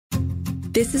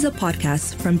This is a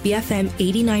podcast from BFM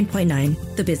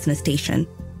 89.9, the business station.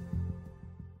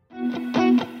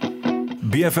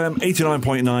 BFM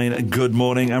 89.9, good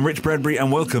morning. I'm Rich Bradbury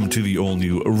and welcome to the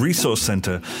all-new Resource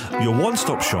Centre, your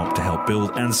one-stop shop to help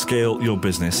build and scale your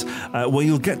business, where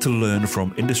you'll get to learn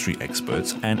from industry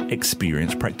experts and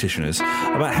experienced practitioners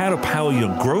about how to power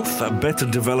your growth, better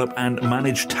develop and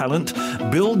manage talent,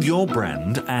 build your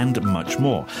brand, and much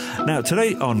more. Now,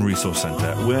 today on Resource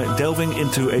Centre, we're delving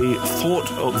into the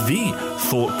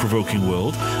thought-provoking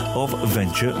world of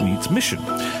venture meets mission.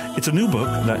 It's a new book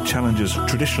that challenges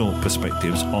traditional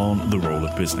perspectives on the role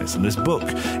of business. And this book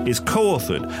is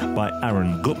co-authored by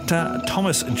Arun Gupta,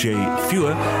 Thomas J.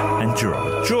 Fewer, and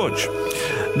Gerard George.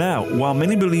 Now, while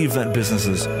many believe that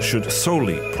businesses should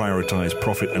solely prioritise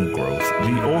profit and growth,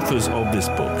 the authors of this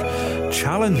book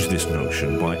challenge this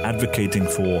notion by advocating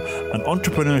for an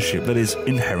entrepreneurship that is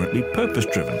inherently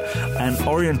purpose-driven and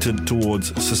oriented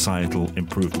towards societal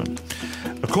improvement.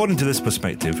 According to this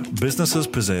perspective, businesses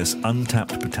possess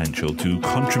untapped potential to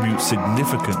contribute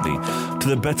significantly to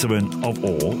the betterment of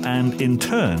all and, in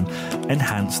turn,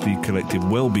 enhance the collective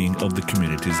well-being of the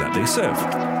communities that they serve.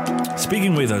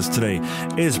 Speaking with us today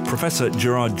is Professor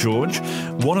Gerard George,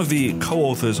 one of the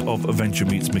co-authors of Venture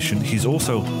Meets Mission. He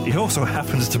also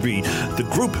happens to be the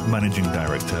Group Managing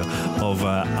Director of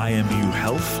IMU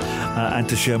Health. And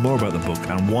to share more about the book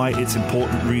and why it's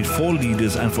important read for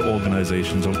leaders and for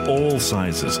organisations of all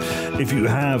sizes. If you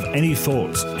have any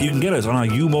thoughts, you can get us on our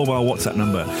U-Mobile WhatsApp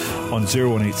number on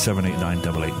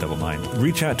 018-789-8899.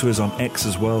 Reach out to us on X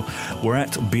as well. We're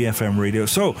at BFM Radio.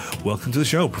 So, welcome to the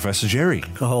show, Professor Gerry.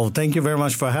 Oh, thank you very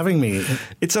much for having me.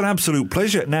 It's an absolute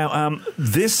pleasure. Now,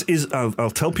 this is,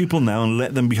 I'll tell people now and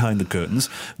let them behind the curtains,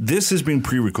 this has been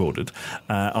pre-recorded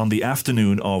on the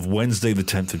afternoon of Wednesday, the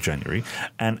 10th of January.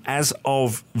 And as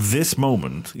of this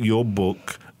moment, your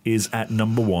book is at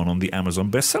number 1 on the Amazon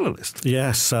bestseller list.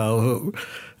 Yes, so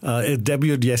it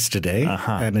debuted yesterday,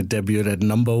 and it debuted at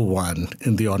number 1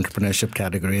 in the entrepreneurship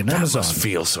category in Amazon. That must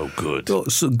feel so good. Oh,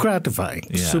 so gratifying.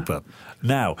 Yeah. Super.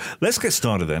 Now, let's get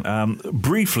started then.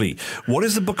 Briefly, what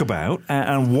is the book about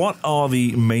and what are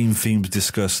the main themes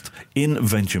discussed in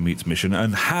Venture Meets Mission,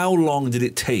 and how long did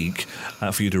it take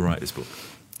for you to write this book?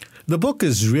 The book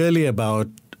is really about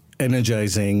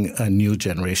energizing a new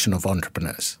generation of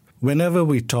entrepreneurs. Whenever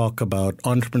we talk about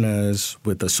entrepreneurs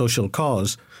with a social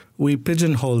cause, we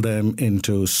pigeonhole them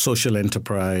into social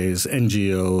enterprise,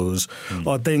 NGOs,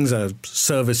 or things of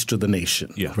service to the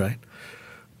nation, right?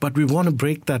 But we want to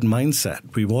break that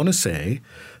mindset. We want to say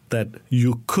that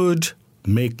you could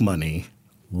make money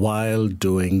while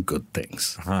doing good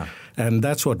things. And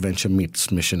that's what Venture Meets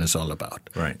Mission is all about.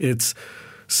 Right. It's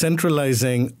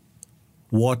centralizing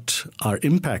what our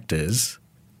impact is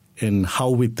in how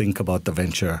we think about the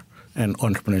venture and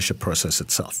entrepreneurship process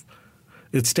itself.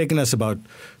 It's taken us about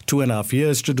 2.5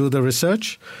 years to do the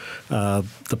research.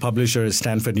 The publisher is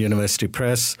Stanford University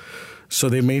Press. So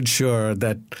they made sure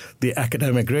that the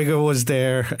academic rigor was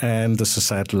there and the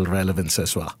societal relevance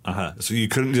as well. So you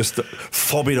couldn't just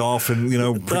fob it off and,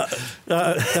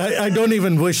 I don't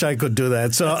even wish I could do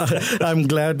that. So I'm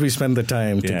glad we spent the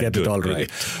time to get it all right.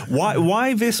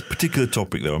 Why this particular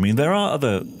topic, though? I mean, there are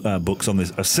other books on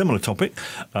this, a similar topic,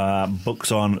 books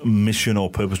on mission or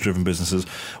purpose-driven businesses.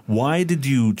 Why did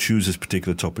you choose this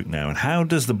particular topic now? And how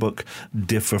does the book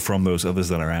differ from those others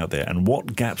that are out there? And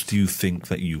what gaps do you think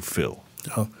that you fill?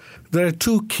 There are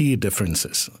 2 key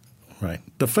differences, right?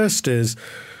 The first is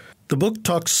the book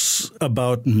talks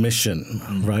about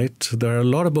mission, right? There are a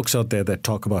lot of books out there that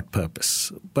talk about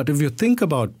purpose. But if you think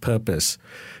about purpose,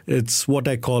 it's what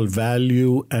I call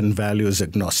value and values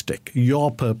agnostic. Your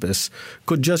purpose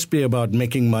could just be about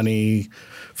making money,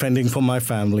 fending for my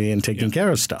family, and taking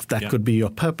care of stuff. That could be your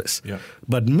purpose.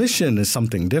 But mission is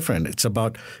something different. It's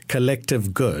about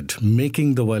collective good,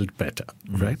 making the world better,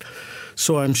 right?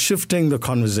 So I'm shifting the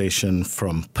conversation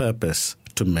from purpose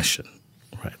to mission,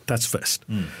 right? That's first.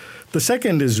 The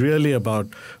second is really about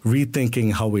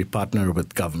rethinking how we partner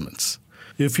with governments.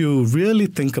 If you really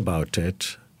think about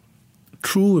it,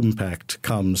 true impact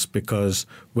comes because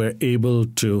we're able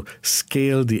to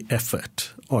scale the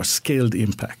effort or scale the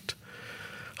impact.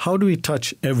 How do we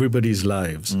touch everybody's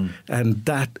lives? And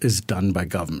that is done by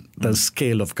government, the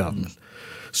scale of government.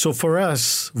 So for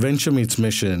us, Venture Meets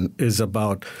Mission is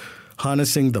about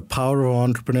harnessing the power of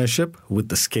entrepreneurship with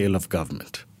the scale of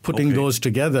government. Putting those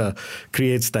together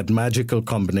creates that magical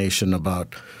combination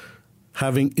about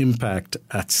having impact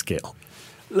at scale.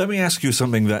 Let me ask you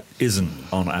something that isn't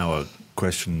on our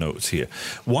question notes here.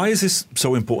 Why is this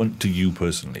so important to you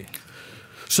personally?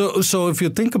 So if you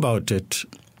think about it,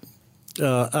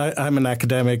 I'm an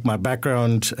academic. My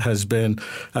background has been,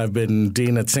 I've been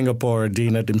dean at Singapore,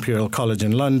 dean at Imperial College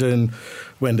in London,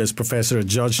 went as professor at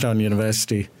Georgetown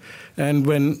University. And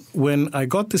when I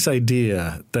got this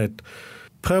idea that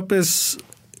purpose,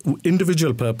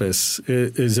 individual purpose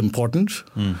is important,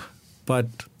 but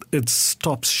it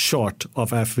stops short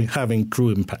of having true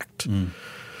impact.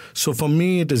 So for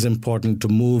me, it is important to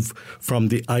move from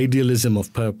the idealism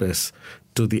of purpose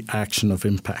to the action of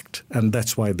impact. And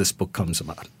that's why this book comes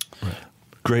about. Right.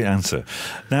 Great answer.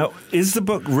 Now, is the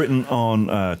book written on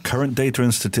current data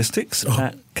and statistics?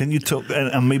 Can you talk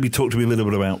and maybe talk to me a little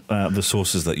bit about the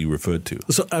sources that you referred to?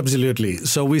 So absolutely.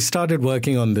 So we started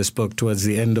working on this book towards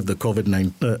the end of the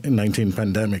COVID-19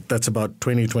 pandemic. That's about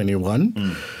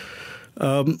 2021.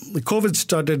 COVID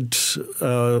started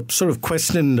sort of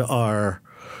questioned our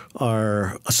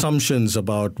assumptions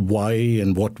about why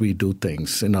and what we do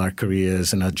things in our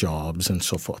careers and our jobs and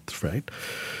so forth, right?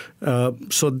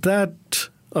 So that,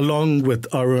 along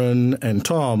with Arun and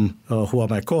Tom, who are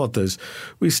my co-authors,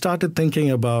 we started thinking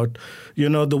about,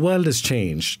 the world has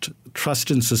changed.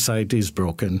 Trust in society is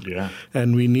broken,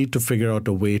 and we need to figure out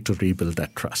a way to rebuild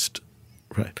that trust.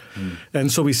 Right. And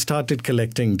so we started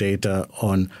collecting data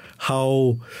on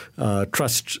how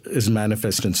trust is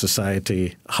manifest in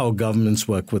society, how governments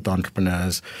work with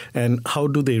entrepreneurs, and how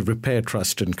do they repair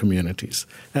trust in communities.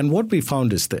 And what we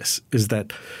found is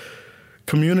that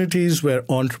communities where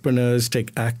entrepreneurs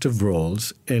take active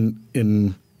roles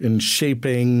in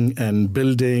shaping and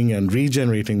building and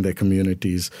regenerating their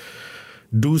communities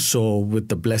do so with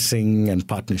the blessing and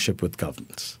partnership with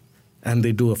governments. And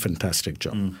they do a fantastic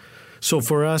job. So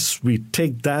for us, we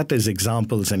take that as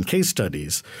examples and case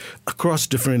studies across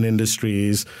different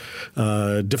industries,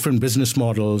 different business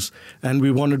models, and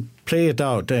we want to play it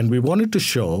out. And we wanted to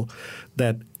show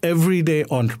that everyday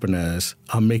entrepreneurs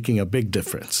are making a big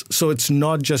difference. So it's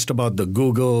not just about the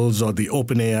Googles or the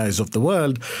OpenAIs of the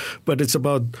world, but it's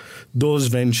about those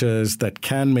ventures that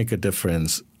can make a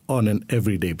difference on an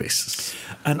everyday basis.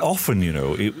 And often,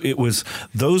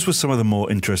 those were some of the more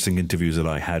interesting interviews that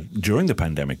I had during the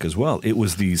pandemic as well. It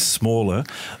was these smaller,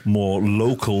 more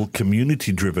local,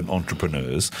 community-driven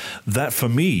entrepreneurs that, for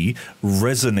me,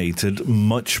 resonated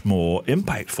much more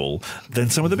impactful than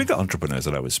some of the bigger entrepreneurs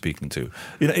that I was speaking to.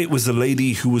 It was the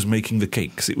lady who was making the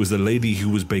cakes. It was the lady who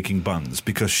was baking buns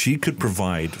because she could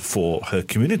provide for her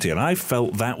community. And I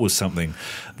felt that was something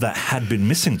that had been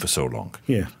missing for so long.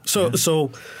 Yeah.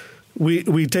 So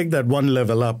we take that one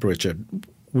level up, Richard.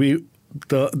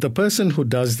 The person who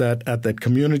does that at that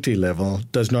community level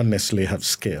does not necessarily have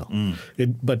scale,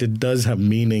 but it does have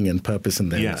meaning and purpose in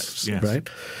their lives, right?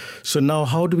 So now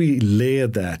how do we layer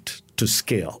that to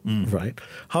scale, right?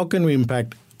 How can we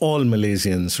impact all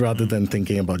Malaysians rather than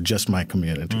thinking about just my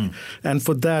community? And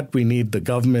for that, we need the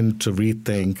government to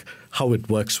rethink how it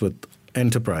works with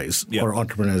enterprise or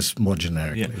entrepreneurs more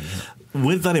generically.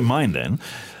 With that in mind, then,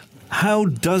 how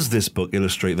does this book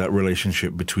illustrate that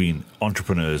relationship between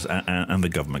entrepreneurs and the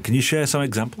government? Can you share some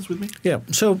examples with me? Yeah.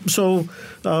 So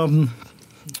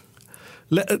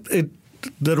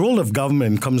the role of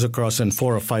government comes across in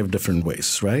 4 or 5 different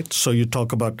ways, right? So you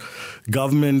talk about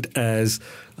government as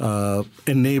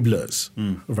enablers,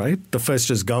 right? The first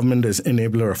is government as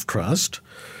enabler of trust.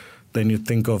 Then you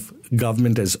think of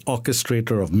government as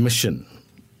orchestrator of mission,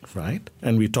 right?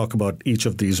 And we talk about each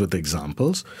of these with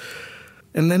examples.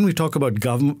 And then we talk about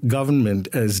government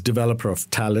as developer of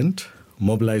talent,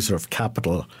 mobilizer of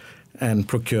capital, and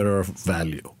procurer of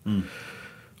value.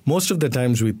 Most of the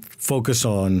times we focus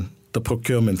on the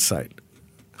procurement side.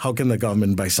 How can the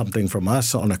government buy something from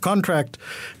us on a contract,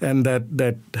 and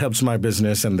that helps my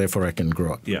business and therefore I can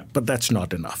grow it? Yeah. But that's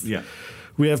not enough. Yeah.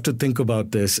 We have to think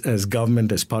about this as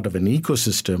government as part of an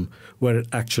ecosystem where it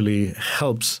actually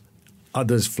helps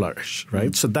others flourish,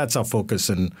 right? So that's our focus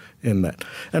in that.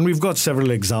 And we've got several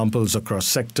examples across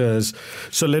sectors.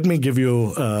 So let me give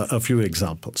you a few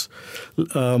examples.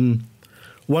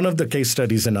 One of the case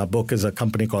studies in our book is a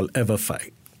company called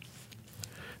Everfi.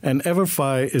 And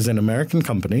Everfi is an American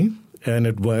company, and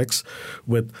it works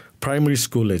with primary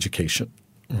school education.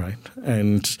 Right.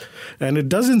 And it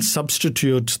doesn't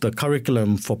substitute the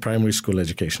curriculum for primary school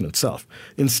education itself.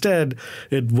 Instead,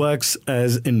 it works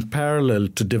as in parallel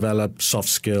to develop soft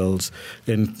skills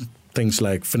in things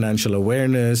like financial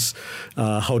awareness,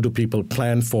 how do people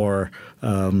plan for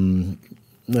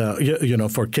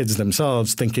for kids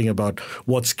themselves, thinking about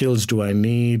what skills do I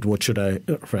need, what should I,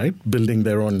 right? Building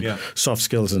their own soft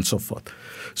skills and so forth.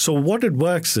 So what it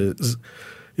works is,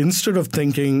 instead of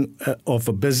thinking of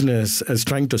a business as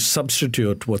trying to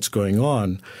substitute what's going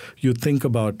on, you think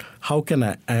about how can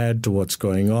I add to what's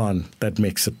going on that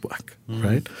makes it work.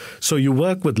 right? So you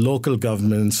work with local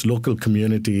governments, local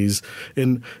communities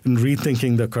in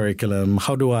rethinking the curriculum.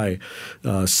 How do I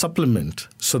supplement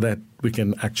so that we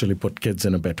can actually put kids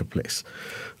in a better place?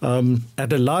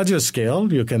 At a larger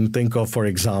scale, you can think of, for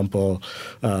example,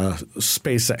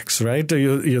 SpaceX, right?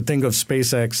 You think of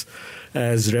SpaceX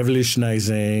as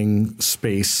revolutionizing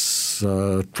space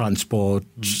transport,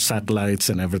 satellites,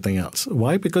 and everything else.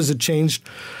 Why? Because it changed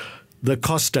the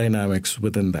cost dynamics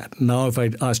within that. Now, if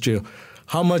I asked you,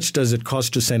 how much does it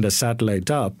cost to send a satellite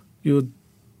up,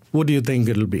 what do you think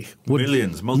it'll be?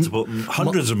 Millions, multiple,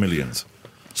 hundreds of millions.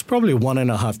 It's probably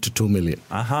 $1.5 to $2 million.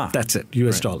 Aha. That's it,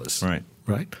 US dollars.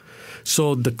 Right.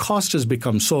 So the cost has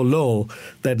become so low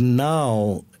that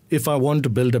now, if I want to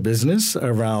build a business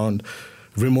around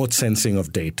remote sensing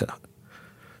of data,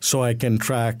 so I can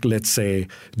track, let's say,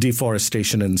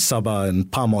 deforestation in Sabah and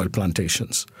palm oil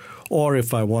plantations, or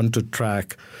if I want to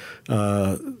track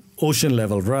ocean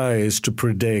level rise to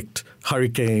predict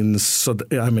hurricanes. So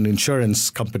I'm an insurance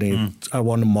company. I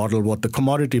want to model what the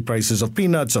commodity prices of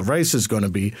peanuts or rice is going to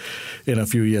be in a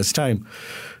few years' time.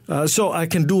 So I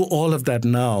can do all of that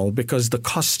now because the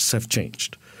costs have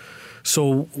changed.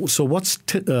 So what's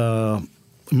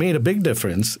made a big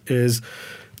difference is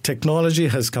technology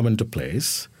has come into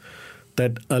place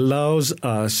that allows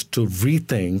us to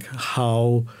rethink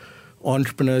how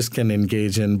entrepreneurs can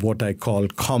engage in what I call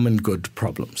common good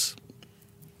problems.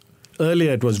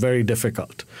 Earlier, it was very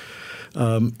difficult.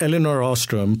 Elinor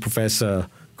Ostrom, professor,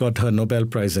 got her Nobel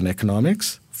Prize in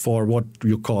economics for what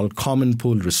you call common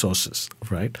pool resources,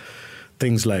 right?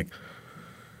 Things like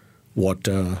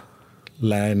water,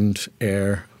 land,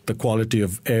 air, the quality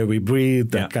of air we breathe,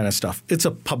 that kind of stuff. It's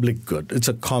a public good. It's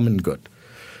a common good.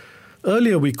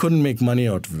 Earlier, we couldn't make money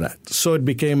out of that. So it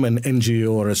became an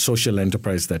NGO or a social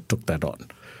enterprise that took that on.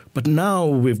 But now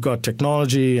we've got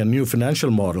technology and new financial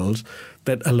models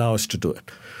that allow us to do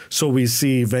it. So we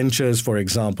see ventures, for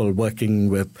example, working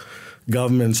with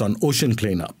governments on ocean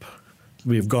cleanup.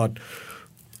 We've got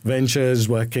ventures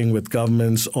working with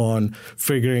governments on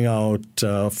figuring out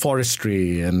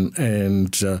forestry and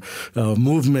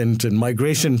movement and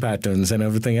migration patterns and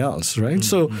everything else, right?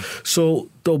 So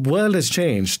the world has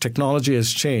changed, technology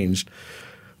has changed,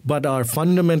 but our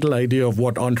fundamental idea of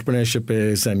what entrepreneurship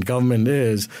is and government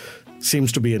is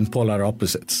seems to be in polar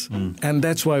opposites. And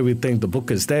that's why we think the book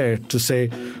is there to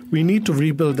say we need to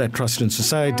rebuild that trust in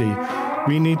society.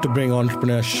 We need to bring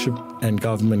entrepreneurship and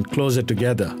government closer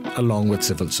together along with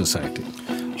civil society.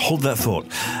 Hold that thought.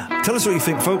 Tell us what you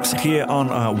think, folks, here on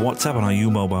WhatsApp, on our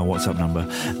U-Mobile WhatsApp number,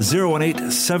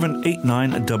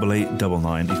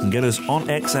 018-789-8899. You can get us on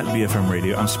X at BFM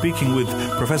Radio. I'm speaking with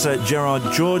Professor Gerard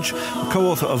George,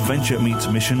 co-author of Venture Meets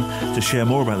Mission, to share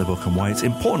more about the book and why it's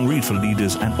an important read for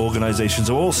leaders and organizations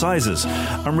of all sizes.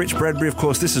 I'm Rich Bradbury, of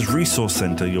course. This is Resource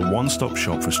Centre, your one-stop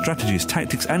shop for strategies,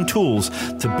 tactics and tools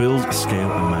to build,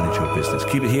 scale and manage your business.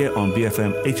 Keep it here on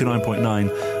BFM 89.9,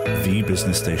 the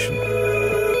business station.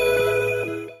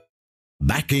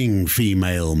 Backing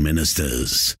female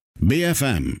ministers.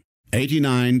 BFM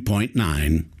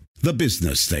 89.9, the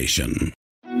business station.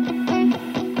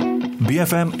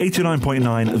 BFM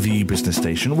 89.9, the business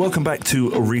station. Welcome back to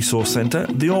Resource Centre,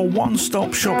 your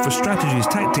one-stop shop for strategies,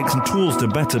 tactics and tools to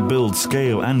better build,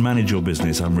 scale and manage your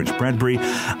business. I'm Rich Bradbury.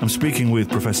 I'm speaking with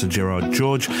Professor Gerard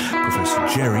George, Professor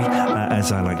Jerry,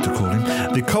 as I like to call him,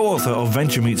 the co-author of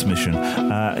Venture Meets Mission.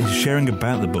 He's sharing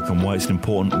about the book and why it's an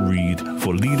important read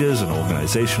for leaders and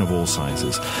organisations of all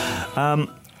sizes.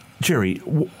 Jerry,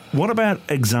 what about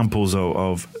examples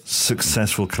of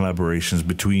successful collaborations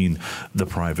between the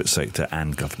private sector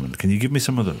and government? Can you give me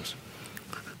some of those?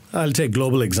 I'll take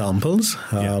global examples.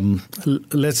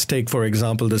 Let's take, for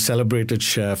example, the celebrated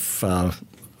chef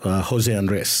Jose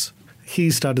Andres. He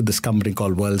started this company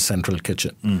called World Central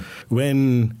Kitchen.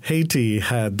 When Haiti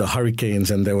had the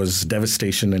hurricanes and there was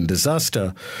devastation and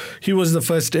disaster, he was the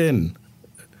first in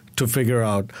to figure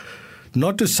out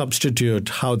not to substitute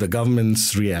how the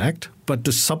governments react, but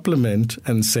to supplement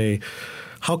and say,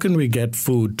 how can we get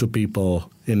food to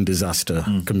people in disaster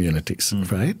communities,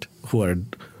 right, who are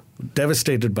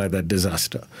devastated by that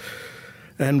disaster?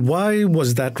 And why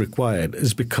was that required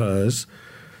is because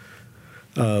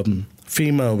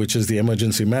FEMA, which is the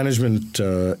Emergency Management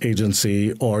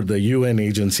Agency, or the UN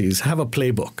agencies have a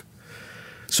playbook.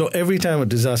 So every time a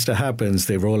disaster happens,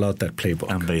 they roll out that playbook.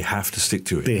 And they have to stick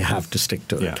to it. They have to stick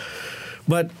to it.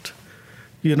 But,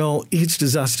 you know, each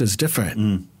disaster is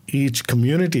different. Each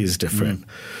community is different.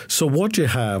 So what you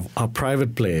have are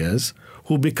private players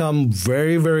who become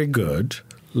very, very good,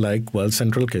 like World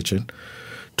Central Kitchen,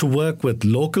 to work with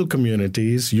local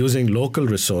communities using local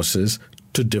resources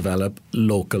to develop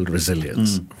local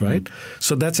resilience, right?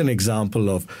 So that's an example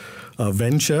of a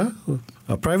venture,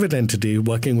 a private entity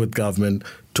working with government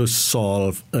to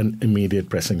solve an immediate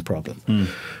pressing problem.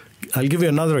 I'll give you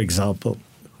another example.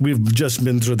 We've just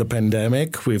been through the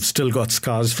pandemic. We've still got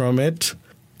scars from it.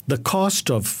 The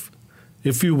cost of,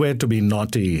 if you were to be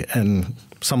naughty, and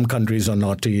some countries are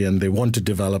naughty and they want to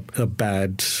develop a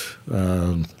bad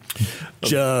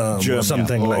germ or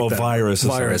something like that. Or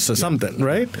virus or something,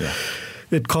 right? Yeah.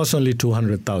 It costs only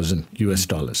 $200,000 US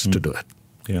to do it.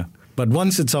 Yeah. But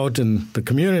once it's out in the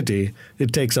community,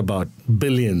 it takes about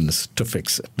billions to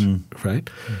fix it, right?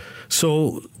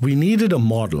 So we needed a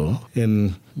model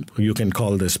in, you can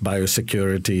call this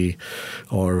biosecurity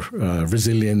or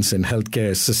resilience in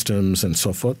healthcare systems and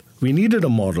so forth. We needed a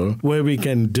model where we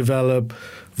can develop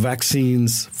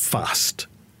vaccines fast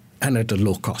and at a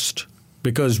low cost.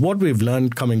 Because what we've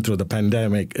learned coming through the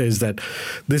pandemic is that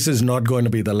this is not going to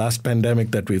be the last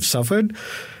pandemic that we've suffered.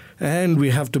 And we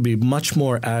have to be much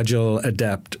more agile,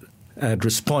 adept at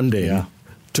responding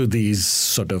to these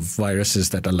sort of viruses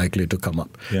that are likely to come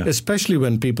up, especially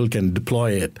when people can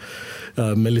deploy it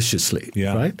maliciously,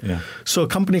 right? Yeah. So a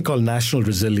company called National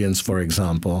Resilience, for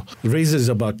example, raises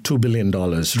about $2 billion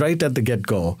right at the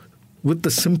get-go with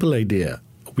the simple idea,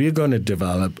 we're going to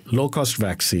develop low-cost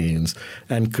vaccines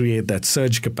and create that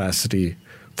surge capacity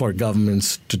for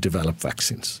governments to develop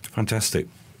vaccines. Fantastic.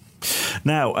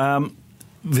 Now,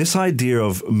 this idea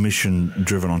of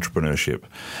mission-driven entrepreneurship,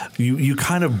 you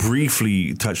kind of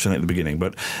briefly touched on it at the beginning,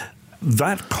 but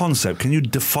that concept, can you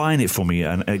define it for me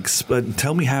and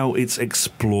tell me how it's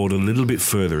explored a little bit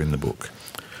further in the book?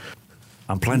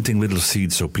 I'm planting little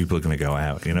seeds so people are going to go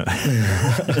out, you know.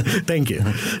 Thank you.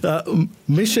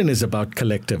 Mission is about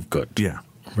collective good,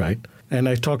 right? And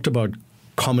I talked about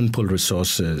common pool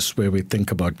resources, where we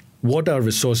think about what are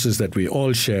resources that we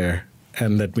all share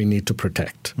and that we need to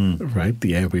protect, right?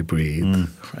 The air we breathe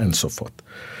and so forth.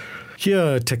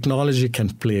 Here, technology can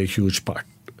play a huge part.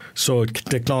 So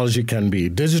technology can be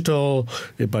digital,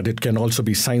 but it can also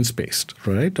be science-based,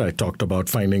 right? I talked about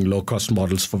finding low-cost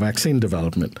models for vaccine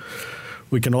development.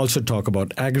 We can also talk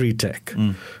about agri-tech,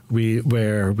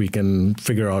 where we can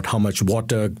figure out how much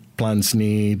water plants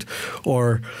need.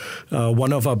 Or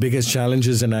one of our biggest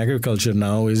challenges in agriculture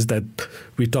now is that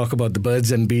we talk about the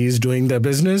birds and bees doing their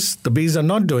business. The bees are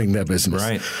not doing their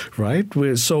business, right?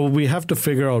 So we have to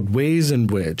figure out ways in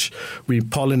which we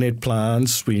pollinate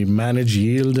plants, we manage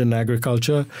yield in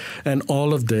agriculture, and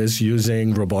all of this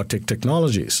using robotic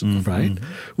technologies, right?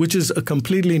 Which is a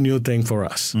completely new thing for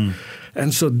us.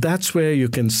 And so that's where you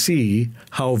can see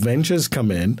how ventures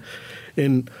come in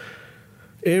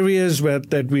areas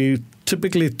that we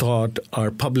typically thought are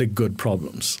public good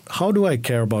problems. How do I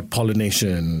care about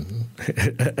pollination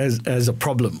as a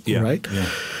problem, right?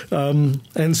 Yeah.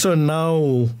 And so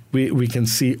now we can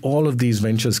see all of these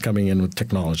ventures coming in with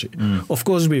technology. Of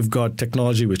course, we've got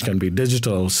technology which can be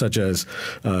digital, such as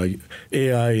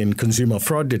AI in consumer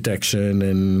fraud detection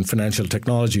in financial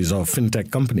technologies or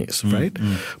fintech companies, right?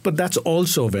 But that's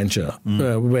also venture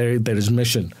where there is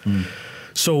mission.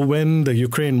 So when the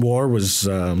Ukraine war was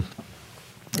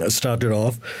started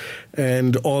off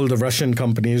and all the Russian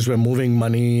companies were moving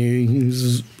money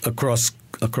across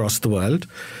the world,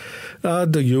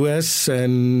 the U.S.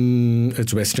 and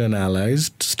its Western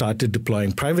allies started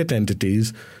deploying private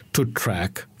entities to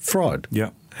track fraud.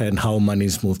 And how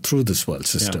monies move through this world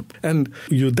system. And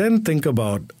you then think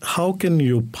about how can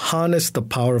you harness the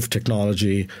power of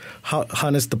technology,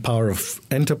 harness the power of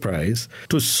enterprise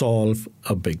to solve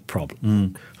a big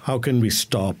problem. How can we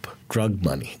stop drug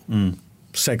money,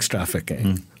 sex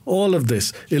trafficking? All of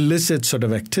this illicit sort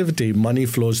of activity, money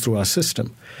flows through our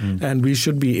system. And we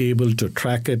should be able to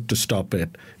track it, to stop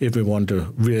it, if we want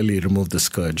to really remove the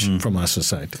scourge from our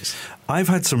societies. I've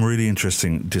had some really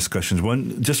interesting discussions.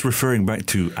 One, just referring back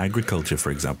to agriculture,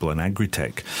 for example, and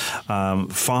agri-tech.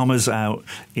 Farmers out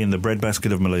in the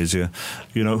breadbasket of Malaysia,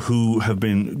 you know, who have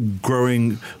been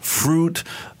growing fruit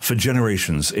for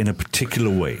generations in a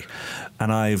particular way.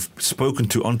 And I've spoken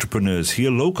to entrepreneurs here,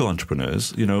 local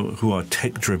entrepreneurs, you know, who are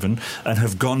tech-driven and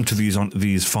have gone to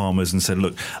these farmers and said,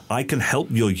 look, I can help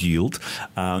your yield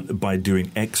by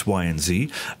doing X, Y, and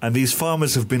Z. And these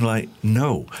farmers have been like,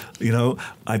 no, you know,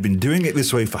 I've been doing it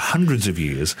this way for hundreds of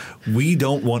years. We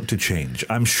don't want to change.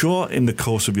 I'm sure in the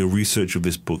course of your research of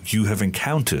this book, you have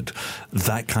encountered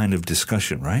that kind of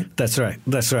discussion, right? That's right.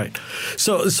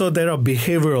 So there are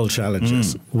behavioral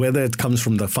challenges, whether it comes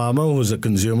from the farmer who's a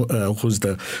consumer, who's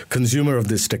the consumer of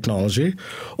this technology,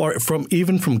 or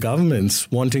even from governments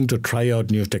wanting to try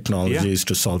out new technologies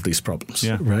to solve these problems,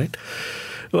 right?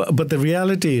 But the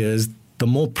reality is, the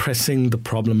more pressing the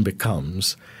problem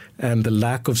becomes, and the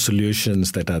lack of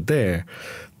solutions that are there,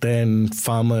 then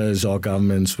farmers or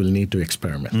governments will need to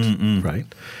experiment, right?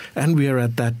 And we are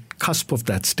at that cusp of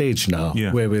that stage now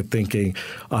where we're thinking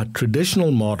our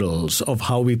traditional models of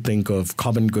how we think of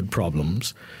common good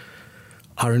problems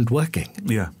aren't working.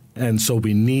 Yeah. And so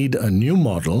we need a new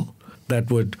model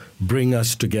that would bring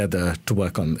us together to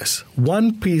work on this.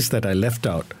 One piece that I left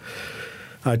out,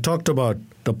 I talked about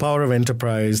the power of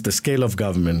enterprise, the scale of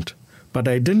government, but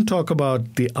I didn't talk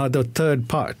about the other third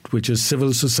part, which is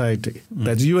civil society.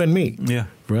 That's you and me,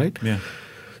 right? Yeah.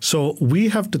 So we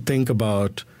have to think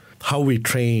about how we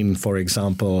train, for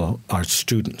example, our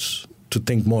students to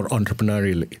think more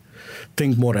entrepreneurially,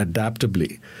 think more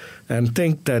adaptably, and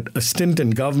think that a stint in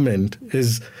government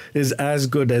is as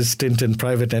good as stint in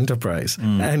private enterprise,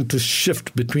 and to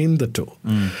shift between the two.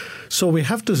 So we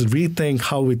have to rethink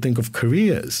how we think of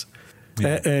careers.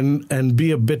 And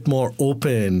be a bit more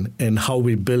open in how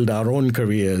we build our own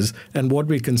careers and what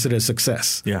we consider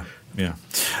success. Yeah.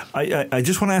 I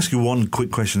just want to ask you one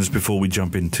quick question just before we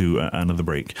jump into another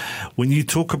break. When you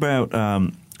talk about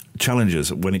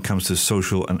challenges when it comes to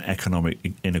social and economic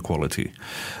inequality,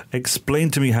 explain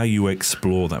to me how you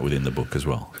explore that within the book as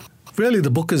well. Really,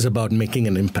 the book is about making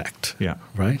an impact. Yeah.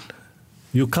 Right?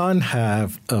 You can't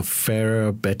have a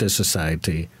fairer, better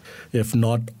society if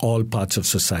not all parts of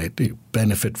society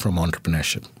benefit from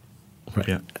entrepreneurship. Right?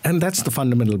 Yeah. And that's the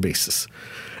fundamental basis.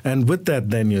 And with that,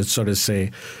 then you sort of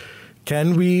say,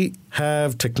 can we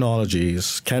have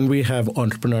technologies, can we have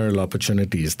entrepreneurial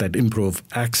opportunities that improve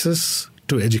access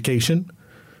to education,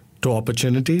 to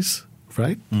opportunities,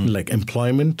 right? Like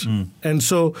employment. And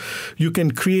so you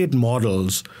can create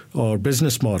models or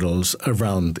business models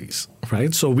around these,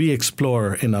 right? So we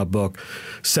explore in our book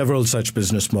several such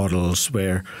business models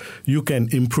where you can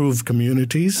improve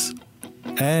communities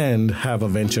and have a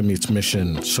venture meets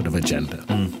mission sort of agenda.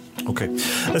 Okay,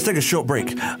 let's take a short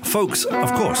break. Folks,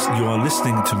 of course, you are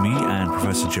listening to me and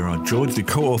Professor Gerard George, the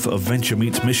co-author of Venture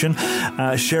Meets Mission,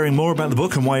 sharing more about the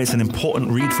book and why it's an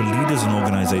important read for leaders and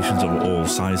organizations of all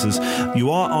sizes. You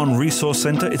are on Resource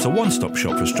Center. It's a one-stop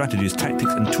shop for strategies,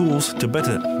 tactics, and tools to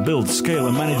better build, scale,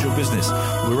 and manage your business.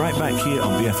 We're right back here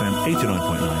on BFM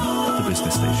 89.9, the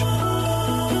business station.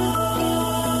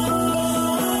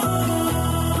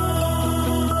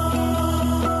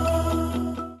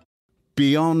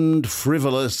 Beyond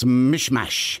frivolous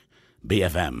mishmash.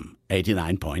 BFM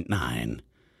 89.9.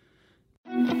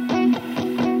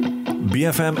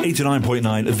 BFM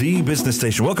 89.9, the business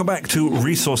station. Welcome back to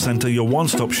Resource Center, your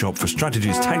one-stop shop for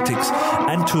strategies, tactics,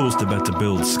 and tools to better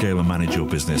build, scale, and manage your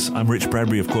business. I'm Rich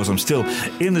Bradbury, of course. I'm still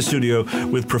in the studio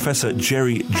with Professor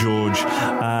Gerry George.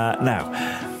 Now,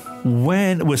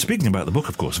 when we're speaking about the book,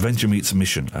 of course, Venture Meets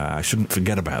Mission. I shouldn't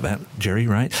forget about that, Gerry,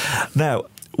 right? Now,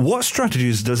 what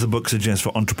strategies does the book suggest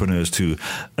for entrepreneurs to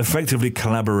effectively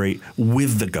collaborate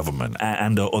with the government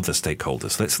and other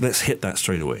stakeholders? Let's hit that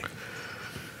straight away.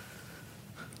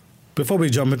 Before we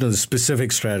jump into the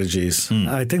specific strategies,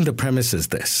 I think the premise is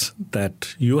this,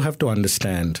 that you have to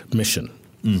understand mission,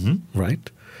 right?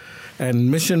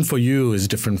 And mission for you is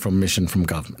different from mission from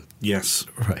government. Yes.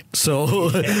 Right.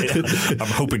 So I'm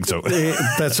hoping so.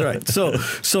 That's right.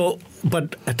 So,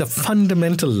 but at a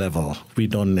fundamental level, we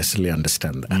don't necessarily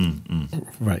understand that.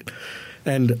 Right.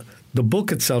 And the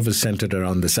book itself is centered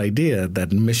around this idea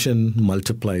that mission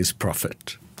multiplies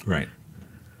profit. Right.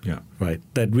 Yeah. Right.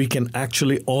 That we can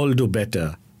actually all do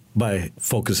better by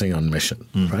focusing on mission.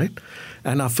 Right.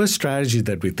 And our first strategy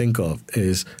that we think of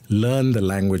is learn the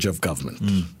language of government.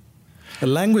 A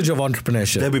language of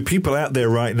entrepreneurship. There'll be people out there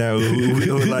right now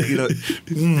who are like,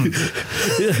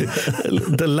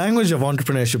 The language of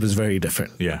entrepreneurship is very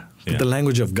different. Yeah. But the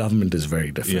language of government is very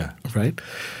different. Yeah. Right?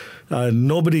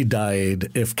 Nobody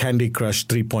died if Candy Crush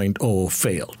 3.0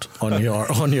 failed on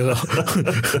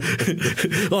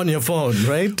your phone,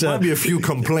 right? Might be a few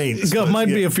complaints.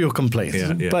 Be a few complaints.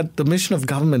 Yeah. But the mission of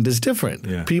government is different.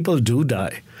 Yeah. People do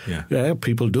die. Yeah.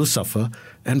 People do suffer,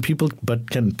 and people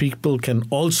can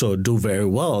also do very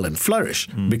well and flourish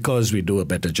because we do a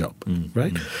better job,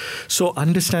 right? So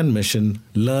understand mission,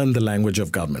 learn the language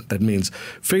of government. That means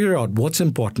figure out what's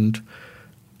important,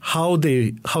 how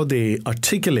they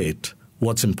articulate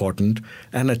what's important,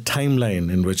 and a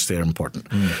timeline in which they're important.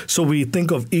 So we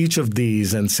think of each of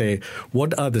these and say,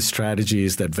 what are the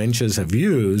strategies that ventures have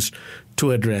used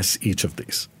to address each of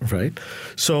these, right?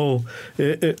 So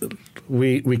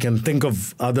we can think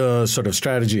of other sort of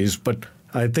strategies, but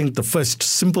I think the first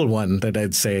simple one that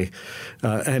I'd say,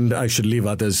 and I should leave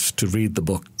others to read the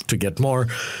book to get more,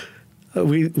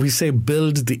 we say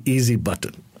build the easy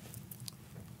button.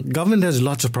 Government has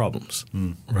lots of problems,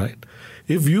 right?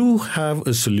 If you have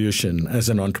a solution as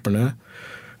an entrepreneur,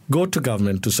 go to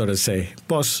government to sort of say,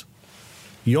 boss,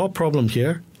 your problem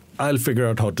here, I'll figure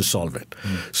out how to solve it.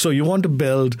 So you want to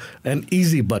build an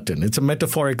easy button. It's a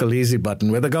metaphorical easy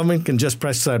button where the government can just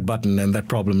press that button and that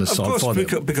problem is solved for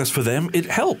them. Because for them it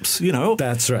helps, you know.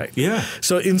 That's right. Yeah.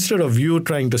 So instead of you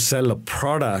trying to sell a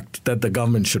product that the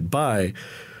government should buy,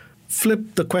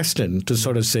 flip the question to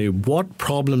sort of say, what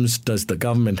problems does the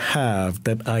government have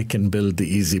that I can build the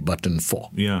easy button for?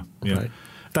 Yeah. Right?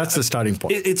 That's the starting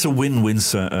point. It's a win-win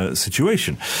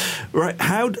situation, right?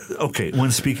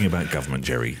 When speaking about government,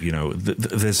 Jerry, you know,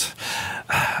 there's,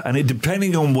 and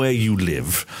depending on where you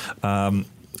live,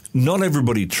 not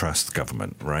everybody trusts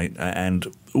government, right? And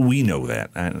we know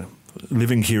that. And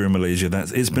living here in Malaysia,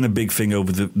 it's been a big thing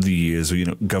over the years. You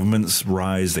know, governments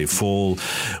rise, they fall.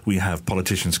 We have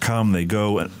politicians come, they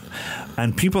go,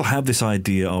 and people have this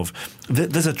idea of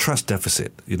there's a trust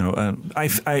deficit. You know,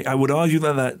 I would argue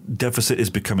that deficit is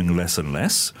becoming less and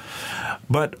less.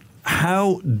 But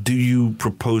how do you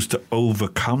propose to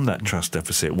overcome that trust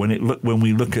deficit when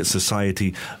we look at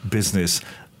society, business,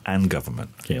 and government?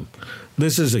 Yeah.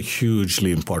 This is a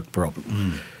hugely important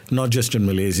problem. Not just in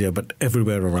Malaysia, but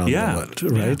everywhere around the world,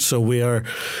 right? Yeah. So we are,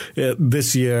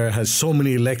 this year has so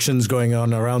many elections going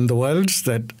on around the world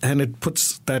and it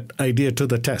puts that idea to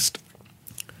the test.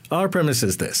 Our premise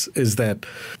is that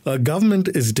government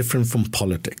is different from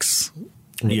politics.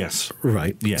 Yes.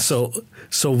 Right. Yes.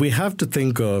 So we have to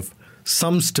think of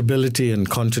some stability and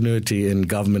continuity in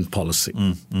government policy.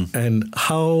 And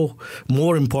how,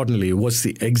 more importantly, was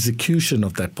the execution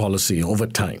of that policy over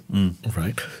time,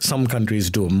 right? Some countries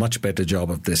do a much better job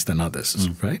of this than others,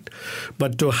 right?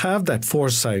 But to have that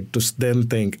foresight to then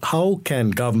think, how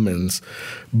can governments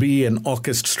be an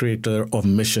orchestrator of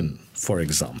mission, for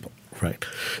example, right?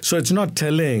 So it's not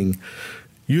telling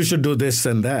you should do this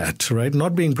and that, right?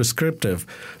 Not being prescriptive,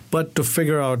 but to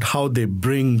figure out how they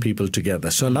bring people together.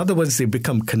 So in other words, they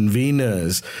become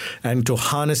conveners and to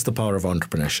harness the power of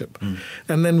entrepreneurship.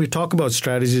 And then we talk about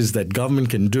strategies that government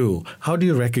can do. How do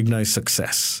you recognize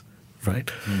success, right?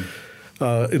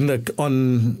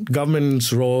 On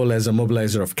government's role as a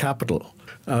mobilizer of capital,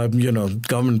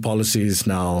 government policies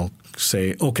now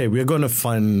say, okay, we're going to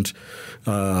fund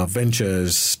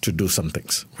ventures to do some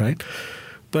things, right?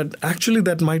 But actually,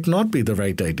 that might not be the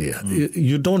right idea.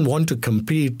 You don't want to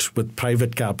compete with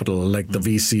private capital like the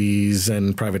VCs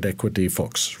and private equity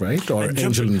folks, right? Or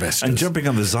angel investors. And jumping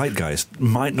on the zeitgeist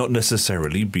might not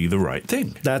necessarily be the right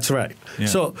thing. That's right. Yeah.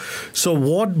 So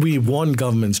what we want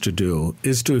governments to do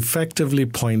is to effectively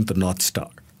point the North Star,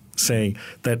 saying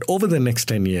that over the next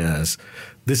 10 years,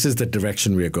 this is the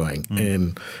direction we're going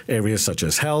in areas such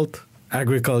as health,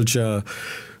 agriculture,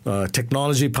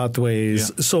 technology pathways.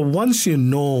 Yeah. So once you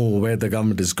know where the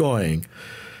government is going,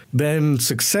 then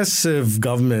successive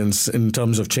governments in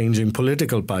terms of changing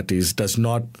political parties does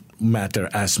not matter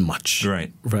as much.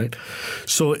 Right.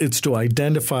 So it's to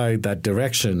identify that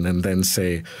direction and then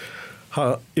say,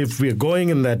 if we're going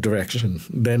in that direction,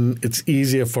 then it's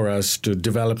easier for us to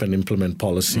develop and implement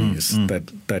policies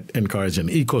that encourage an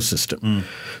ecosystem.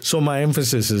 So my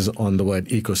emphasis is on the word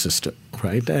ecosystem,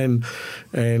 right?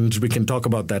 And we can talk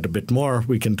about that a bit more.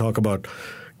 We can talk about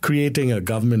creating a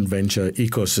government venture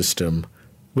ecosystem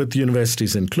with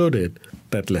universities included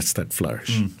that lets that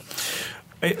flourish.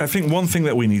 I think one thing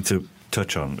that we need to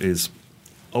touch on is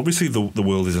obviously the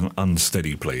world is an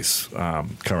unsteady place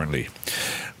currently.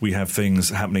 We have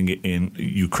things happening in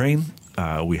Ukraine.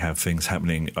 We have things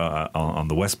happening on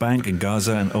the West Bank, in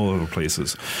Gaza, and all other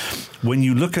places. When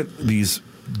you look at these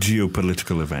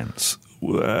geopolitical events,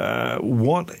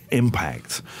 what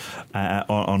impact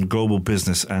on global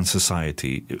business and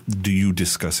society do you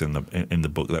discuss in the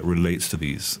book that relates to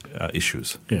these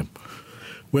issues? Yeah.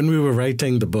 When we were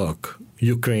writing the book,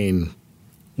 Ukraine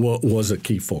was a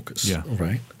key focus,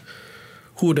 right?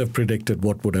 Who would have predicted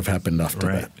what would have happened after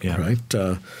that,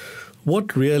 right?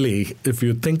 What really, if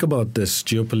you think about this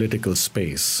geopolitical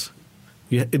space,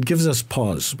 it gives us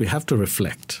pause. We have to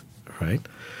reflect, right?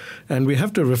 And we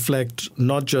have to reflect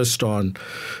not just on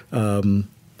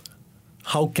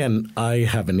how can I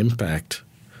have an impact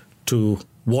to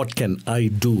what can I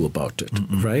do about it,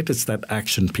 right? It's that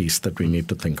action piece that we need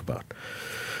to think about.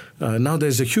 Now,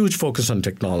 there's a huge focus on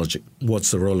technology. What's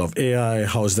the role of AI?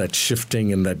 How is that shifting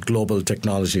in that global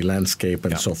technology landscape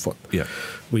and so forth? Yeah.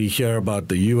 We hear about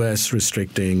the U.S.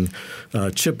 restricting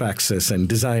chip access and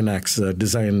design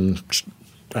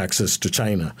access to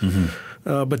China.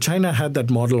 But China had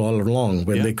that model all along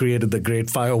when they created the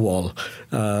Great Firewall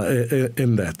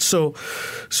in that. So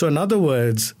in other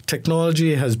words,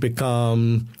 technology has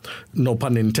become, no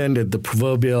pun intended, the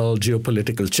proverbial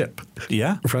geopolitical chip.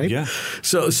 Yeah. Right? Yeah.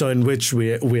 So in which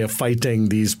we are fighting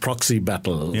these proxy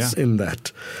battles in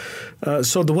that.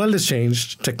 So the world has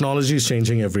changed. Technology is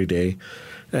changing every day.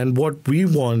 And what we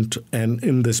want, and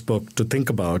in this book, to think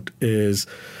about is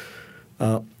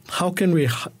how can we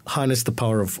harness the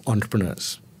power of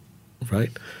entrepreneurs,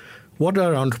 right? What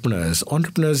are entrepreneurs?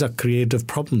 Entrepreneurs are creative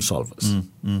problem solvers,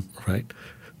 right?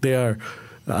 They are,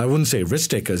 I wouldn't say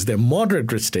risk takers, they're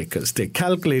moderate risk takers, they're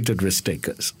calculated risk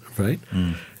takers, right?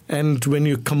 And when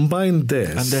you combine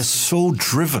this... And they're so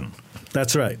driven.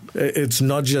 That's right. It's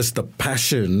not just the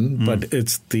passion, but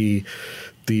it's the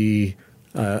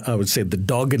I would say the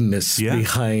doggedness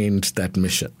behind that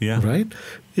mission, right?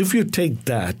 If you take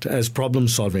that as problem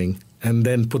solving and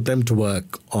then put them to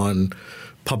work on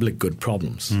public good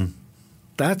problems,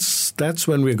 that's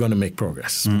when we're going to make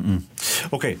progress.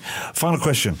 Okay, final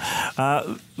question.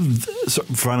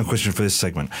 Final question for this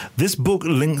segment. This book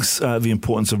links the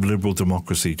importance of liberal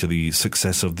democracy to the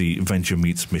success of the venture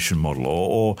meets mission model,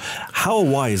 or how or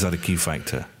why is that a key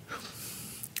factor?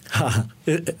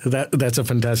 That's a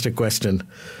fantastic question.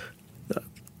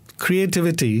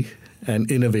 Creativity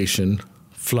and innovation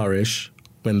flourish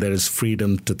when there is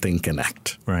freedom to think and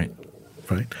act. Right.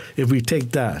 If we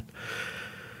take that,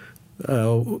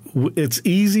 it's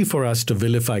easy for us to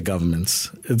vilify governments.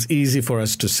 It's easy for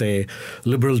us to say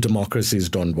liberal democracies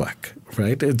don't work.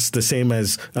 Right. It's the same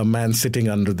as a man sitting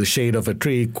under the shade of a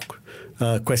tree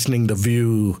questioning the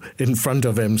view in front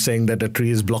of him, saying that a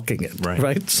tree is blocking it.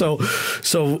 Right? So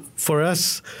for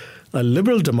us, a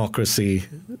liberal democracy,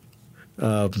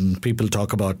 people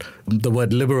talk about the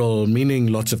word liberal meaning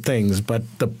lots of things, but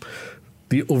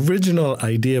the original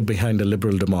idea behind a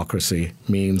liberal democracy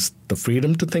means the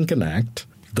freedom to think and act,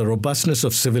 the robustness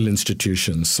of civil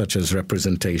institutions such as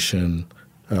representation,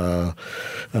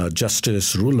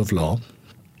 justice, rule of law,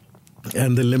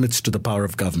 and the limits to the power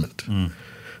of government.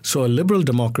 So a liberal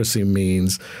democracy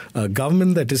means a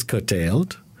government that is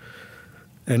curtailed,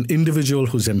 an individual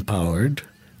who's empowered,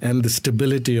 and the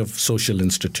stability of social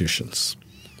institutions,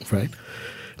 right?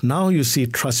 Now you see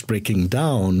trust breaking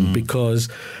down because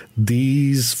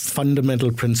these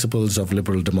fundamental principles of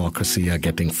liberal democracy are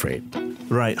getting frayed.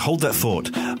 Right, hold that thought.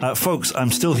 Folks,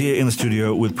 I'm still here in the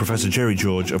studio with Professor Gerard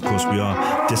George. Of course, we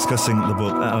are discussing the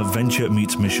book, Venture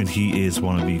Meets Mission. He is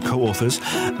one of the co-authors.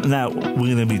 Now,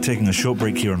 we're going to be taking a short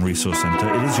break here on Resource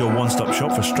Centre. It is your one-stop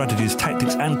shop for strategies,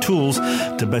 tactics and tools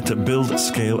to better build,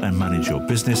 scale and manage your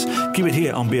business. Keep it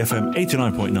here on BFM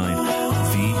 89.9,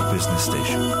 the business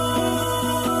station.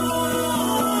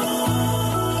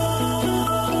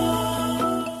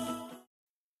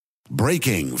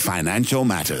 Breaking financial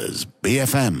matters.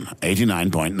 BFM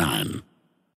 89.9.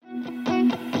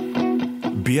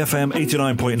 BFM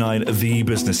 89.9, the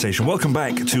business station. Welcome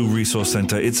back to Resource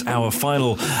Centre. It's our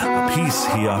final piece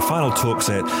here, our final talk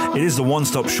set. It is the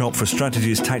one-stop shop for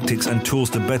strategies, tactics and tools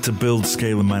to better build,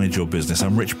 scale and manage your business.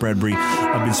 I'm Rich Bradbury.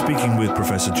 I've been speaking with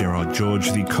Professor Gerard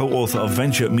George, the co-author of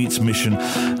Venture Meets Mission,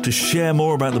 to share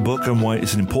more about the book and why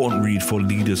it's an important read for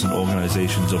leaders and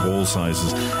organisations of all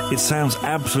sizes. It sounds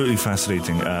absolutely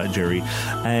fascinating, Jerry,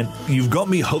 and you've got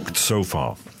me hooked so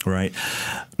far, right?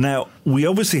 Now, we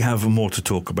obviously have more to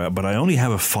talk about, but I only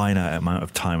have a finite amount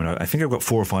of time, and I think I've got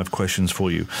 4 or 5 questions for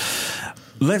you.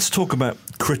 Let's talk about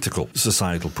critical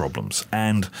societal problems,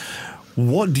 and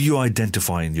what do you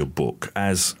identify in your book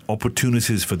as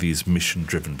opportunities for these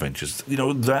mission-driven ventures? You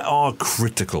know, there are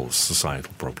critical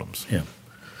societal problems. Yeah.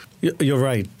 You're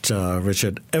right,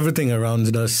 Richard. Everything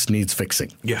around us needs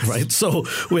fixing. Yes. Right? So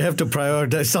we have to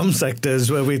prioritize some sectors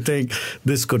where we think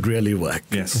this could really work.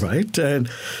 Yes. Right? And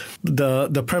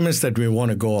the premise that we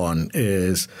want to go on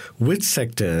is which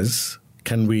sectors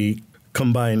can we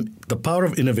combine the power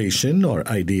of innovation or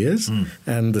ideas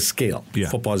and the scale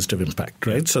for positive impact,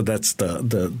 right? So that's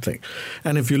the thing.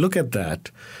 And if you look at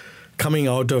that, coming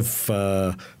out of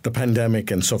the pandemic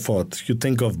and so forth, you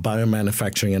think of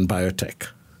biomanufacturing and biotech.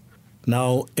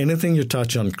 Now, anything you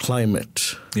touch on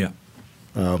climate,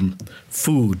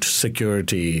 food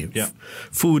security,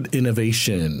 food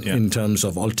innovation in terms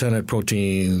of alternate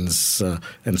proteins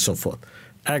and so forth,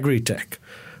 agri-tech,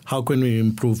 how can we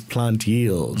improve plant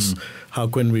yields? How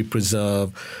can we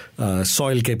preserve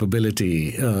soil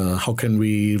capability? How can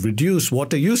we reduce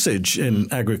water usage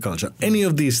in agriculture? Any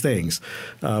of these things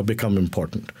become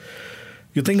important.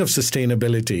 You think of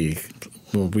sustainability.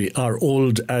 Our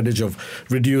old adage of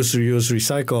reduce, reuse,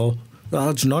 recycle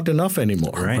It's not enough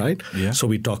anymore, right? Yeah. So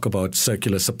we talk about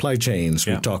circular supply chains.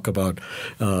 Yeah. We talk about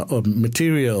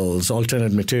materials,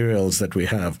 alternate materials that we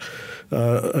have,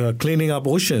 cleaning up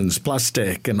oceans,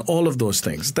 plastic, and all of those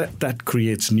things. That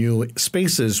creates new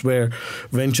spaces where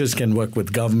ventures can work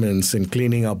with governments in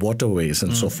cleaning up waterways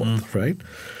and so forth, right?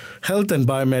 Health and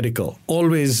biomedical,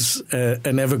 always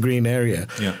an evergreen area,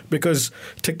 because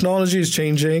technology is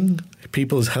changing.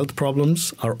 People's health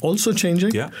problems are also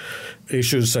changing. Yeah.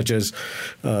 Issues such as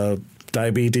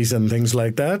diabetes and things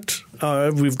like that.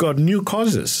 We've got new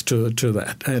causes to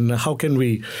that. And how can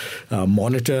we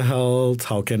monitor health?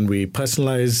 How can we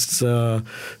personalize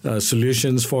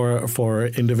solutions for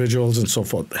individuals and so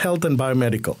forth? Health and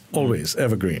biomedical, always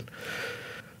evergreen.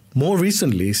 More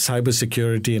recently,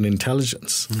 cybersecurity and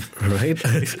intelligence, right?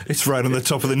 It's right on the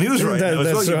top of the news right now.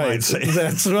 That's what you right. might say.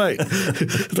 That's right.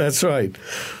 That's right.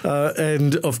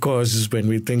 And of course, when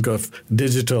we think of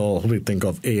digital, we think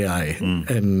of AI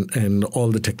and all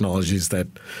the technologies that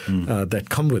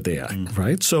come with AI,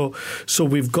 right? So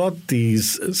we've got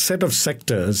these set of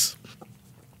sectors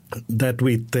that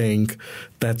we think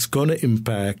that's going to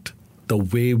impact the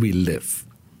way we live,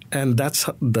 and that's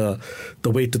the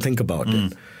way to think about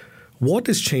it. What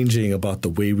is changing about the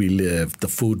way we live, the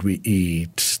food we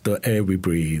eat, the air we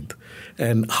breathe,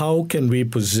 and how can we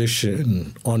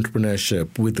position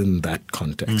entrepreneurship within that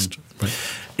context? Right?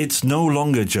 It's no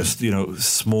longer just,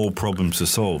 small problems to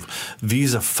solve.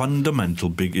 These are fundamental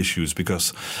big issues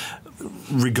because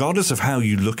regardless of how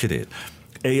you look at it,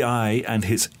 AI and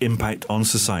its impact on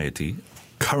society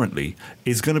currently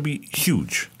is going to be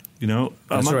huge.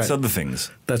 Amongst other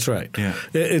things. That's right. Yeah.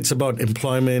 It's about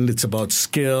employment. It's about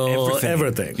skill.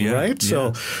 Everything yeah. right?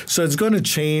 Yeah. So it's going to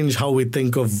change how we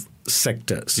think of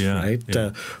sectors, right?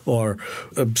 Yeah.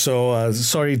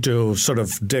 Sorry to sort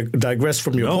of digress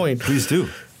from your point. Please do.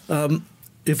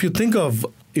 If you think of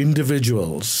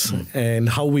individuals and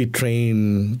how we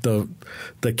train the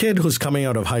kid who's coming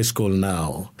out of high school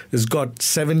now has got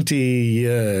 70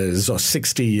 years or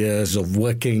 60 years of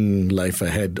working life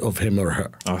ahead of him or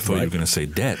her. I thought you were going to say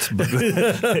debt, but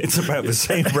it's about the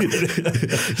same.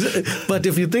 But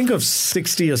if you think of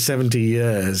 60 or 70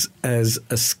 years as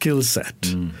a skill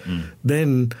set,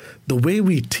 then the way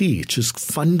we teach is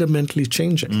fundamentally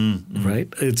changing,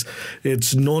 right?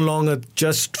 It's no longer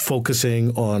just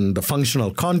focusing on the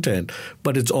functional content,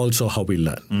 but it's also how we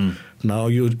learn. Now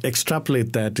you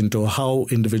extrapolate that into how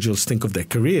individuals think of their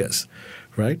careers,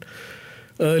 right?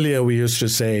 Earlier we used to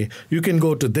say, you can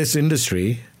go to this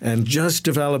industry and just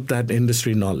develop that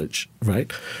industry knowledge,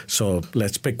 right? So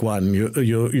let's pick one.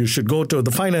 You should go to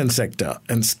the finance sector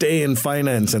and stay in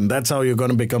finance, and that's how you're going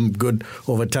to become good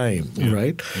over time,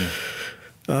 right?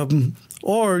 Yeah.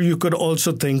 Or you could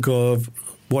also think of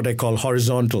what I call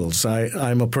horizontals.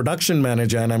 I'm a production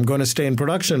manager and I'm going to stay in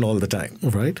production all the time,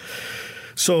 right?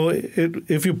 So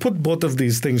if you put both of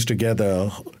these things together,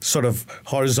 sort of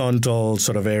horizontal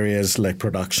sort of areas like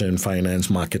production, finance,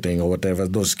 marketing, or whatever,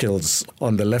 those skills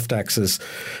on the left axis,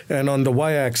 and on the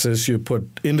y-axis you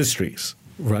put industries,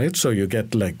 right? So you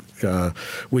get like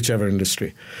whichever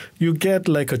industry. You get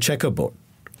like a checkerboard,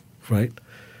 right?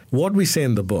 What we say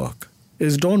in the book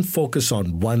is don't focus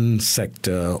on one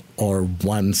sector or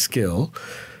one skill.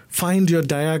 Find your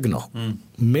diagonal.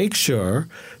 Make sure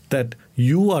that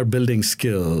you are building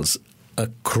skills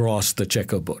across the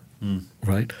checkerboard,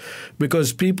 right?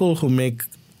 Because people who make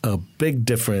a big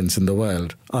difference in the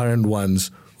world aren't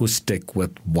ones who stick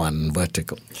with one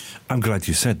vertical. I'm glad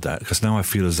you said that because now I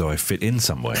feel as though I fit in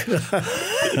somewhere.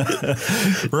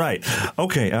 Right.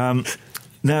 Okay.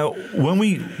 Now, when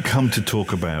we come to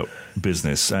talk about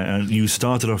business, and you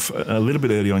started off a little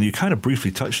bit early on, you kind of briefly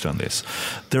touched on this.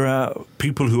 There are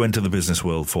people who enter the business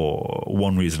world for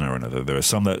one reason or another. There are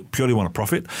some that purely want to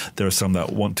profit. There are some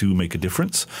that want to make a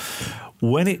difference.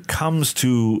 When it comes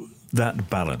to that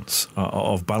balance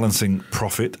of balancing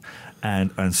profit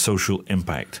and social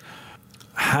impact,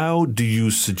 how do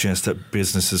you suggest that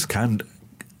businesses can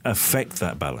affect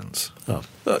that balance?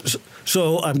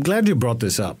 So I'm glad you brought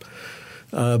this up.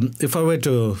 If I were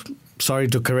to... Sorry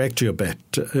to correct you a bit.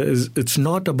 It's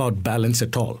not about balance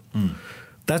at all.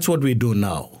 That's what we do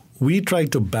now. We try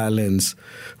to balance.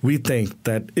 We think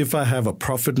that if I have a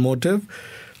profit motive,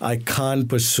 I can't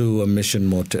pursue a mission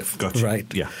motive. Gotcha.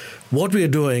 Right? Yeah. What we're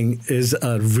doing is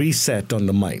a reset on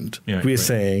the mind. Yeah, we're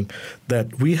saying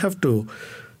that we have to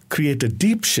create a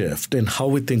deep shift in how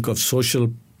we think of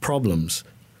social problems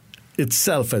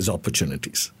itself as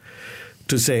opportunities.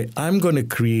 To say, I'm going to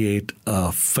create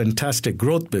a fantastic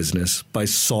growth business by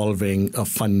solving a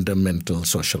fundamental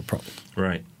social problem.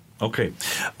 Right. Okay.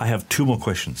 I have three more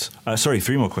questions.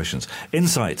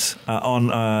 Insights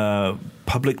on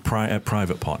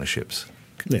public-private partnerships.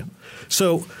 Yeah.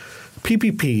 So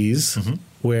PPPs,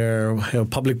 where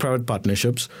public-private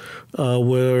partnerships,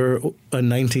 were a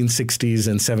 1960s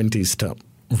and 70s term,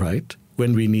 right?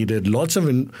 When we needed lots of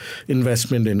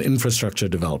investment in infrastructure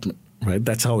development, right?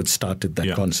 That's how it started,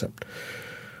 that concept.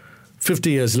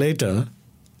 50 years later,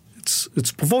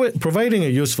 it's providing a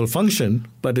useful function,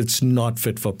 but it's not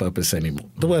fit for purpose anymore.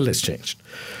 The world has changed.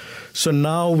 So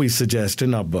now we suggest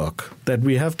in our book that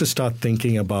we have to start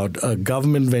thinking about a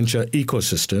government venture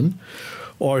ecosystem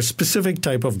or a specific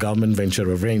type of government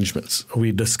venture arrangements.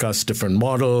 We discuss different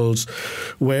models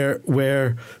where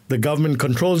the government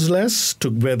controls less to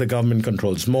where the government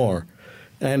controls more.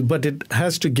 But it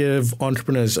has to give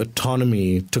entrepreneurs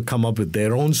autonomy to come up with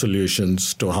their own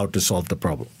solutions to how to solve the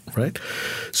problem, right?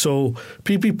 So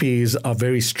PPPs are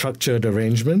very structured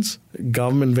arrangements.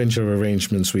 Government venture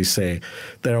arrangements, we say,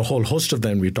 there are a whole host of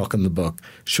them we talk in the book,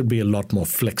 should be a lot more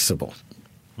flexible,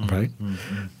 right?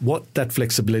 Mm-hmm. What that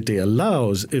flexibility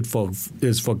allows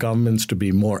is for governments to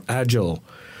be more agile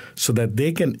so that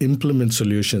they can implement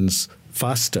solutions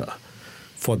faster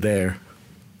for their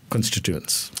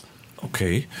constituents.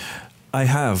 Okay. I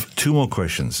have two more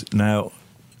questions. Now,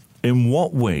 in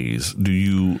what ways do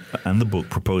you and the book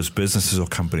propose businesses or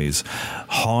companies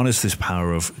harness this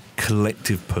power of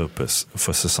collective purpose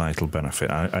for societal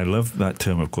benefit? I love that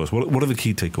term, of course. What are the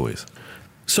key takeaways?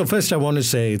 So first I want to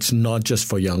say it's not just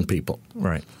for young people.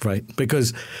 Right.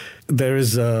 Because there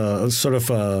is a sort of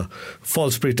a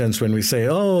false pretense when we say,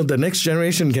 oh, the next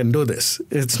generation can do this.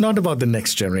 It's not about the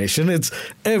next generation. It's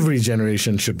every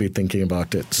generation should be thinking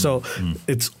about it. So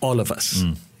it's all of us.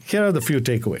 Here are the few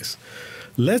takeaways.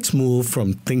 Let's move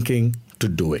from thinking to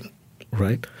doing,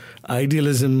 right?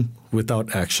 Idealism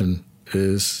without action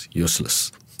is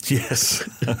useless. Yes.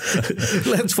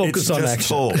 Let's focus on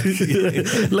action.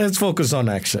 Let's focus on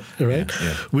action, right?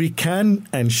 Yeah. We can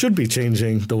and should be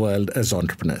changing the world as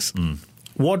entrepreneurs.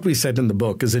 What we set in the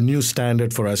book is a new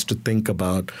standard for us to think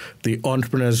about the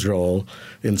entrepreneur's role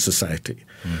in society.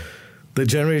 The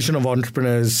generation of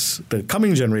entrepreneurs, the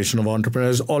coming generation of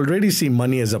entrepreneurs already see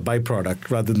money as a byproduct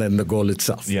rather than the goal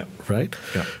itself, right?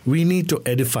 Yeah. We need to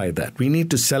edify that. We need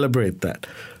to celebrate that.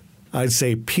 I'd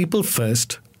say people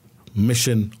first,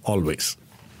 mission always.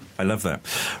 I love that.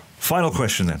 Final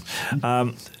question then.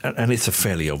 And it's a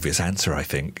fairly obvious answer, I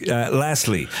think.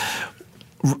 Lastly,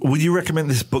 would you recommend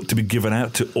this book to be given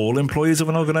out to all employees of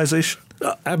an organization?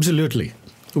 Absolutely.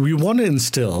 We want to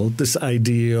instill this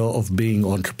idea of being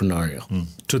entrepreneurial,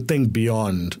 to think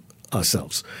beyond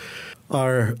ourselves.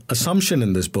 Our assumption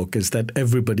in this book is that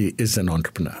everybody is an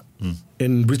entrepreneur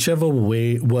in whichever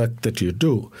work that you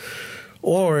do,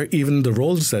 or even the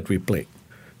roles that we play.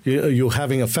 You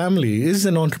having a family is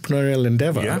an entrepreneurial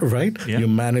endeavor, right? Yeah. You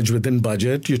manage within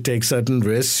budget, you take certain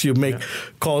risks, you make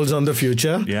calls on the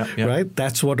future, right?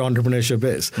 That's what entrepreneurship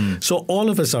is. So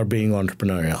all of us are being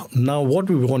entrepreneurial. Now, what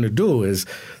we want to do is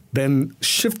then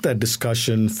shift that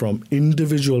discussion from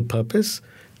individual purpose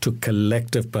to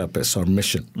collective purpose or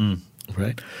mission,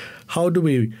 right? How do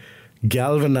we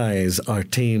galvanize our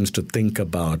teams to think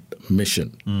about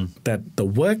mission, that the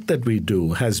work that we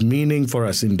do has meaning for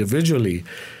us individually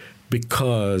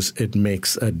because it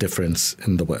makes a difference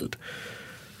in the world.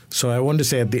 So I want to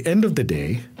say at the end of the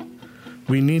day,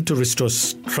 we need to restore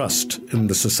trust in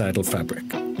the societal fabric,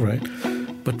 right?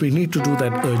 But we need to do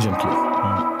that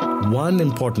urgently. One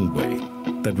important way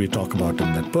that we talk about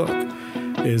in that book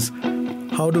is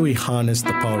how do we harness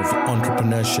the power of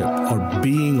entrepreneurship or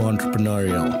being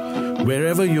entrepreneurial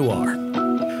wherever you are,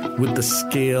 with the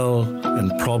scale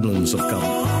and problems of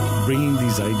government, bringing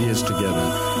these ideas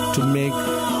together to make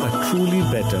a truly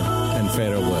better and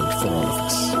fairer world for all of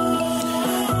us.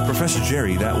 Professor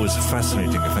Gerry, that was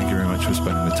fascinating. Thank you very much for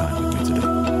spending the time with me today.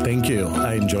 Thank you.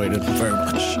 I enjoyed it very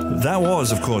much. That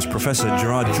was, of course, Professor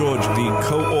Gerard George, the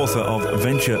co-author of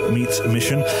Venture Meets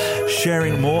Mission,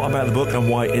 sharing more about the book and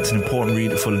why it's an important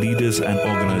read for leaders and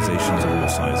organizations of all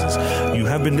sizes. You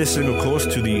have been listening, of course,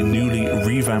 to the newly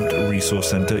revamped Resource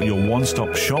Center, your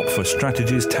one-stop shop for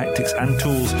strategies, tactics, and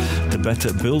tools to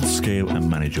better build, scale, and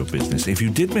manage your business. If you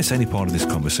did miss any part of this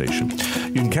conversation,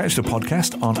 you can catch the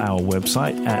podcast on our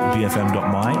website at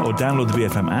bfm.my or download the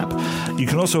BFM app. You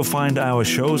can also find our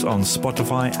shows on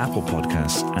Spotify, Apple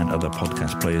Podcasts, and other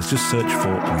podcast players. Just search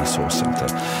for Resource Center.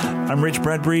 I'm Rich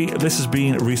Bradbury. This has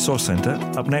been Resource Center.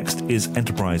 Up next is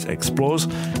Enterprise Explores.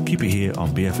 Keep it here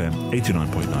on BFM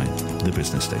 89.9, the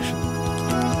business station.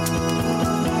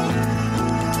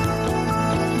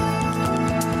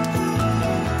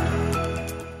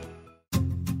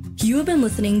 You have been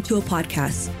listening to a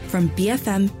podcast from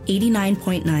BFM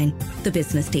 89.9, the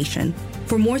business station.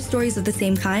 For more stories of the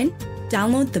same kind,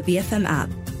 download the BFM app.